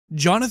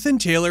Jonathan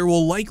Taylor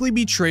will likely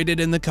be traded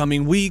in the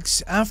coming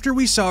weeks after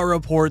we saw a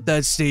report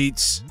that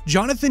states,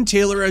 Jonathan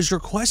Taylor has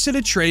requested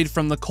a trade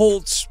from the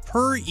Colts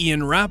per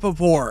Ian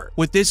Rapoport,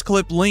 with this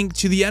clip linked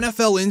to the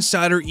NFL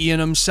insider Ian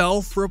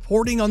himself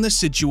reporting on the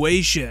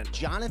situation.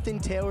 Jonathan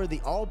Taylor, the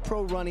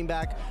all-pro running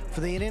back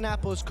for the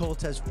Indianapolis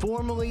Colts, has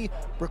formally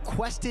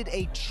requested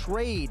a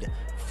trade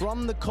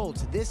from the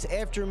Colts. This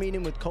after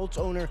meeting with Colts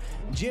owner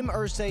Jim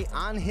Irsay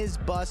on his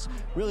bus,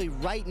 really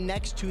right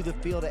next to the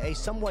field. A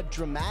somewhat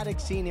dramatic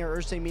scene here.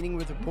 Irsay meeting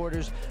with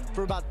reporters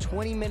for about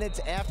 20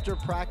 minutes after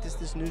practice.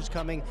 This news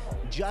coming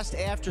just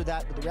after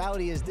that. But the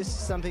reality is this is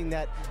something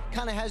that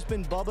kind of has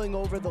been bubbling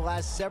over the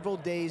last several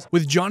days.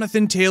 With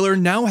Jonathan Taylor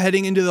now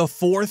heading into the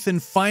fourth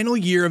and final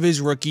year of his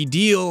rookie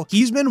deal,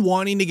 he's been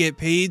wanting to get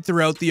paid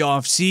throughout the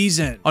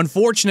offseason.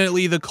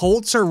 Unfortunately, the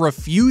Colts are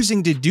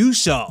refusing to do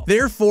so.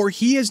 Therefore,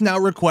 he has now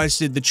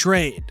requested the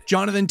trade.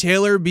 Jonathan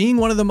Taylor, being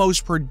one of the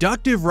most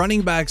productive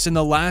running backs in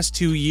the last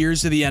 2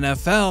 years of the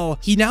NFL,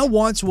 he now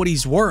wants what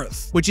he's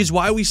worth, which is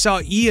why we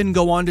saw Ian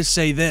go on to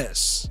say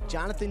this.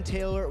 Jonathan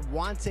Taylor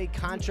wants a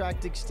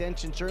contract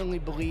extension, certainly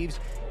believes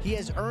he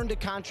has earned a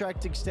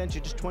contract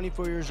extension. Just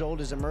 24 years old,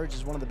 has emerged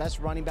as one of the best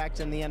running backs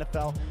in the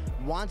NFL,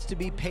 wants to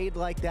be paid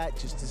like that,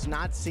 just does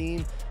not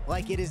seem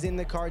like it is in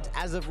the cards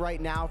as of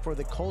right now for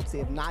the Colts. They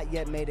have not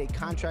yet made a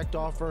contract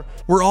offer.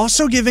 We're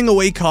also giving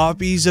away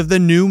copies of the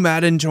new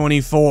Madden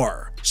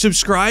 24.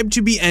 Subscribe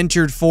to be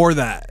entered for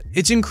that.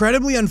 It's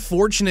incredibly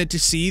unfortunate to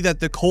see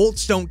that the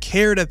Colts don't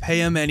care to pay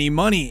him any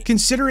money.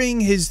 Considering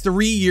his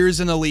 3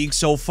 years in the league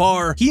so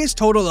far, he has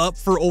totaled up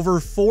for over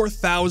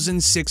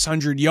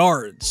 4,600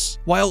 yards,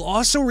 while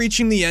also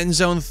reaching the end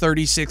zone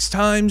 36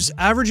 times,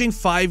 averaging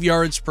 5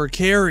 yards per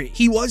carry.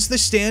 He was the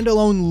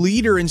standalone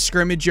leader in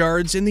scrimmage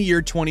yards in the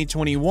year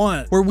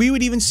 2021, where we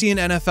would even see an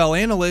NFL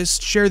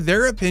analyst share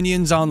their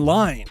opinions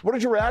online. What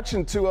is your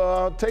reaction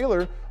to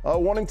Taylor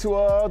wanting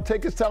to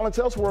take his talents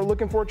elsewhere,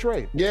 looking for a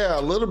trade? Yeah,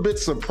 a little bit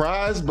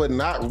surprised, but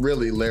not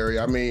really, Larry.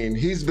 I mean,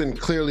 he's been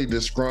clearly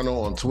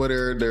disgruntled on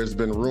Twitter. There's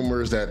been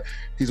rumors that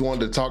he's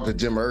wanted to talk to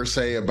Jim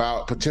Irsay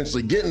about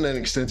potentially getting an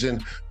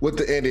extension with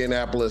the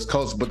Indianapolis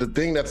Colts. But the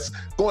thing that's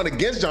going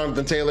against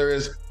Jonathan Taylor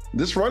is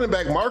this running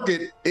back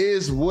market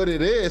is what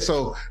it is.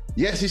 So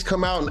yes, he's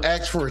come out and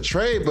asked for a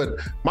trade, but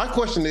my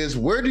question is,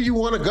 where do you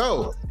want to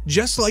go?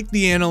 Just like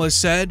the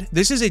analyst said,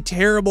 this is a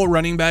terrible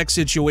running back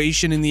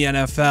situation in the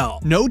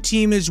NFL. No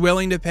team is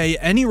willing to pay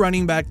any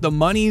running back the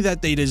money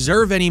that they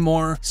deserve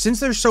anymore, since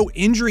they're so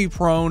injury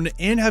prone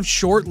and have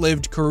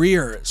short-lived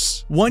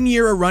careers. 1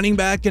 year a running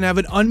back can have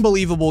an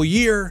unbelievable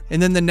year,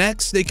 and then the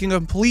next they can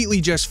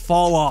completely just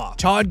fall off.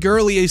 Todd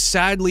Gurley is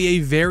sadly a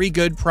very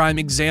good prime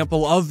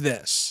example of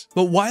this.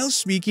 But while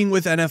speaking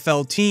with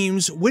NFL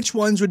teams, which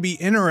ones would be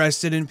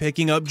interested in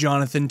picking up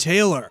Jonathan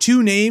Taylor?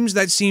 Two names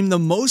that seem the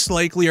most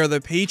likely are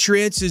the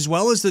Patriots as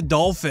well as the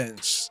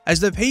Dolphins, as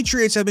the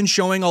Patriots have been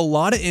showing a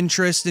lot of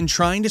interest in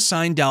trying to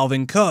sign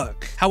Dalvin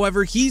Cook.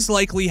 However, he's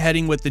likely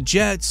heading with the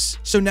Jets,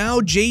 so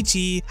now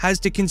JT has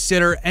to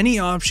consider any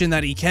option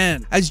that he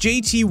can, as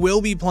JT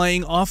will be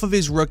playing off of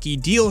his rookie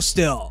deal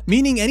still,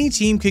 meaning any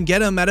team can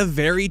get him at a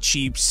very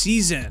cheap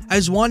season,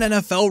 as one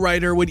NFL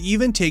writer would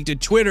even take to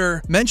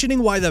Twitter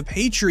mentioning why the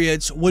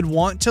Patriots would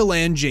want to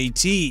land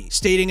JT,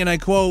 stating, and I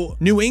quote,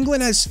 "New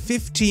England has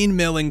 $15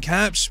 million in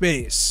cap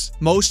space,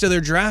 most of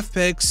their draft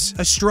picks,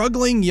 a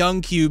struggling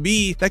young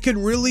QB that could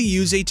really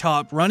use a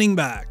top running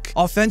back.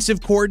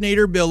 Offensive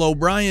coordinator Bill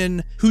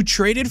O'Brien, who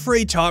traded for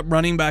a top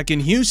running back in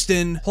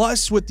Houston,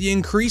 plus with the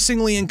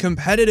increasingly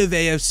competitive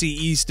AFC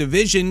East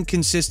division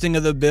consisting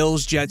of the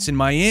Bills, Jets, and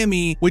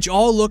Miami, which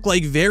all look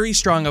like very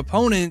strong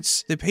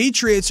opponents, the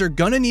Patriots are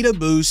gonna need a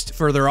boost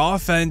for their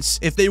offense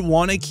if they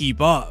want to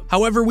keep up."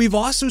 However, we've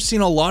also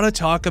seen a lot of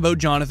talk about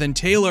Jonathan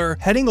Taylor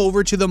heading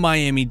over to the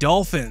Miami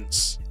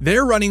Dolphins.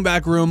 Their running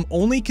back room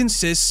only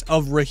consists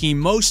of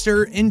Raheem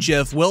Mostert and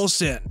Jeff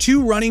Wilson,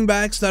 two running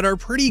backs that are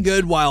pretty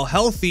good while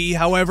healthy,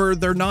 however,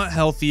 they're not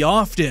healthy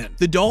often.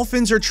 The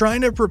Dolphins are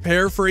trying to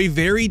prepare for a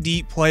very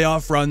deep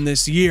playoff run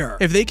this year.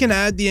 If they can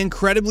add the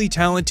incredibly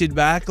talented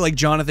back like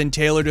Jonathan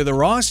Taylor to the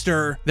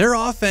roster, their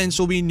offense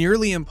will be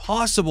nearly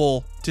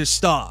impossible to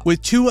stop.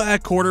 With Tua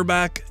at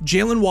quarterback,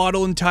 Jalen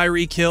Waddle and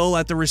Tyreek Hill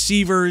at the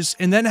receivers,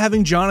 and then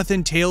having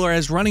Jonathan Taylor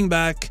as running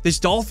back, this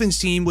Dolphins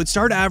team would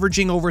start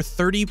averaging over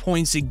 30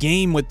 points a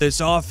game with this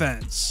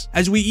offense,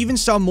 as we even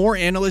saw more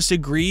analysts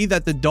agree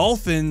that the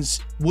Dolphins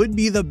would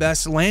be the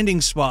best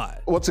landing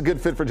spot. What's a good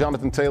fit for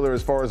Jonathan Taylor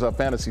as far as a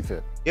fantasy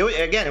fit? It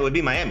would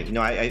be Miami. You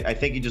know, I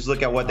think you just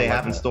look at what they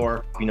have in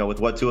store, you know, with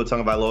what Tua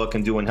Tagovailoa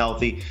can do when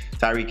healthy.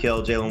 Tyreek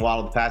Hill, Jalen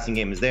Waddle, the passing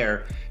game is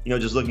there.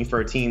 just looking for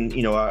a team,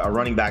 a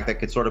running back that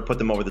could sort of put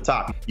them over the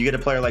top. You get a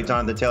player like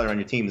Jonathan Taylor on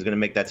your team is going to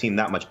make that team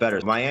that much better.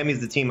 Miami's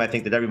the team I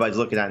think that everybody's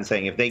looking at and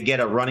saying if they get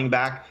a running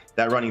back,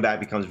 that running back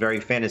becomes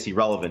very fantasy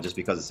relevant just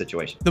because of the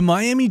situation. The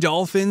Miami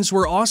Dolphins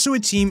were also a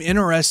team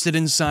interested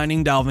in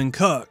signing Dalvin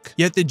Cook,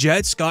 yet the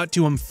Jets got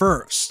to him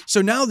first.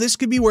 So now this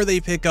could be where they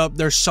pick up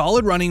their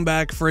solid running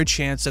back for a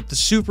chance at the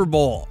Super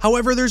Bowl.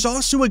 However, there's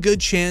also a good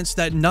chance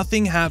that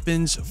nothing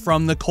happens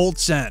from the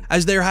Colts end,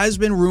 as there has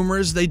been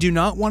rumors they do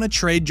not want to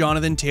trade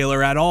Jonathan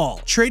Taylor at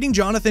all. Trading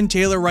Jonathan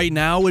Taylor right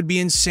now would be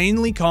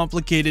insanely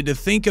complicated to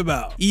think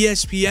about.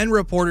 ESPN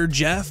reporter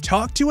Jeff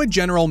talked to a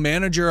general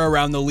manager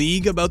around the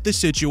league about the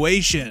situation,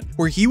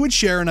 where he would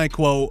share, and I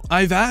quote,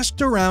 "I've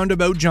asked around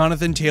about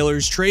Jonathan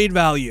Taylor's trade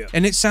value,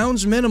 and it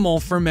sounds minimal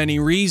for many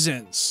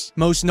reasons.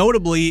 Most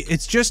notably,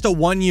 it's just a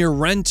one-year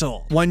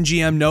rental." One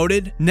GM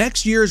noted,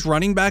 "Next year's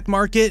running back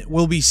market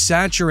will be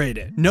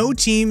saturated. No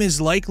team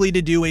is likely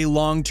to do a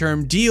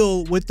long-term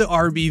deal with the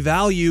RB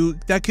value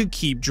that could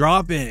keep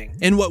dropping."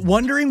 And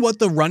wondering what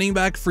the running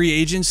back free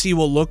agency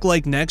will look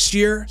like next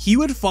year, he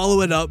would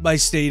follow it up by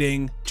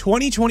stating,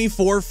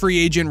 2024 free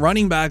agent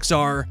running backs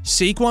are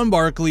Saquon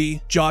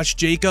Barkley, Josh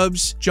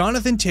Jacobs,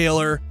 Jonathan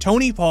Taylor,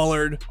 Tony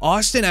Pollard,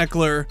 Austin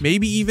Eckler,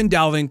 maybe even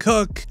Dalvin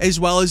Cook, as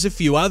well as a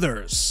few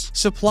others.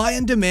 Supply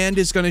and demand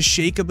is going to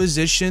shake a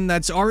position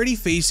that's already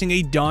facing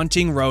a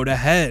daunting road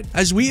ahead,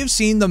 as we have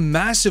seen the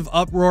massive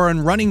uproar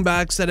in running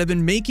backs that have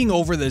been making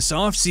over this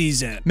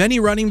offseason. Many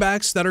running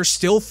backs that are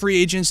still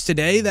free agents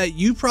today that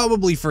you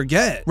probably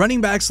forget.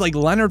 Running backs like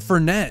Leonard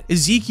Fournette,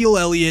 Ezekiel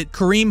Elliott,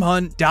 Kareem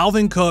Hunt,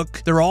 Dalvin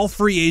Cook, they're all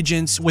free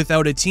agents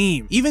without a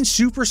team. Even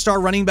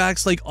superstar running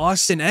backs like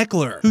Austin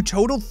Eckler, who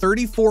totaled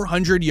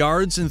 3,400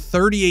 yards and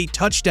 38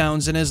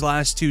 touchdowns in his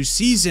last 2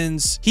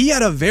 seasons, he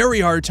had a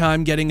very hard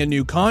time getting a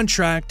new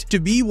contract to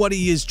be what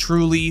he is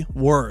truly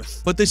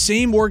worth. But the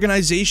same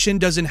organization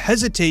doesn't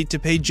hesitate to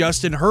pay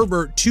Justin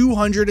Herbert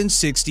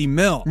 $260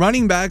 million.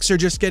 Running backs are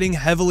just getting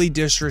heavily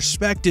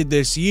disrespected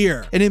this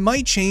year, and it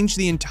might change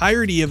the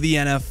entirety of the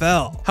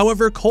NFL.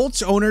 However,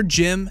 Colts owner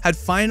Jim had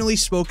finally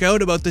spoke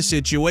out about the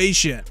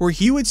situation, where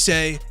he would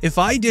say, "If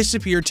I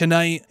disappear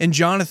tonight and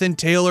Jonathan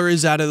Taylor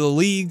is out of the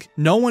league,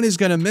 no one is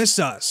going to miss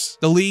us.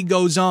 The league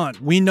goes on.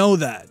 We know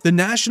that. The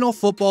National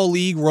Football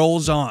League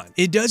rolls on.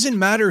 It doesn't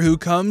matter who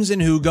comes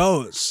and who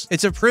goes.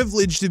 It's a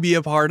privilege to be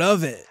a part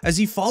of it." As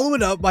he followed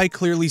it up by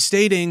clearly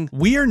stating,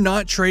 "We are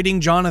not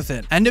trading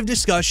Jonathan. End of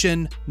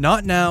discussion.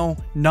 Not now.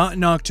 Not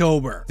in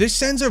October." This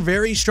sends a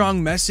very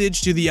strong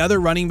message to the other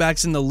running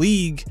backs in the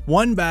league.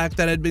 One back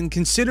that had been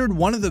considered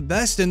one of the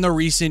best in the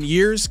recent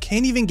years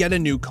can't even get a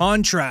new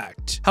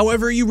contract.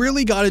 However, you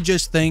really gotta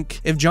just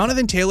think, if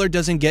Jonathan Taylor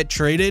doesn't get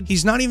traded,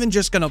 he's not even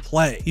just gonna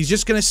play. He's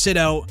just gonna sit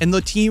out, and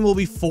the team will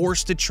be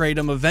forced to trade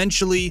him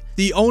eventually.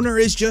 The owner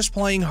is just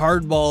playing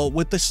hardball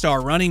with the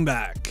star running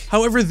back.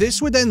 However,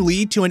 this would then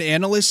lead to an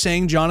analyst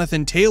saying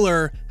Jonathan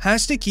Taylor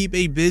has to keep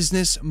a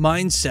business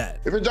mindset.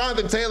 If you're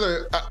Jonathan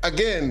Taylor,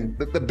 again,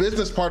 the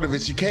business part of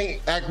it, you can't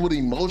act with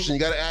emotion.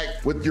 You got to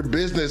act with your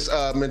business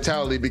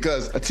mentality,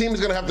 because a team is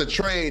going to have to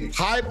trade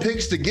high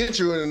picks to get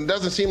you, and it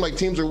doesn't seem like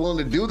teams are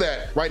willing to do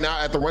that right now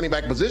at the running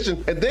back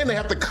position. And then they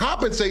have to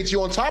compensate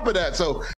you on top of that. So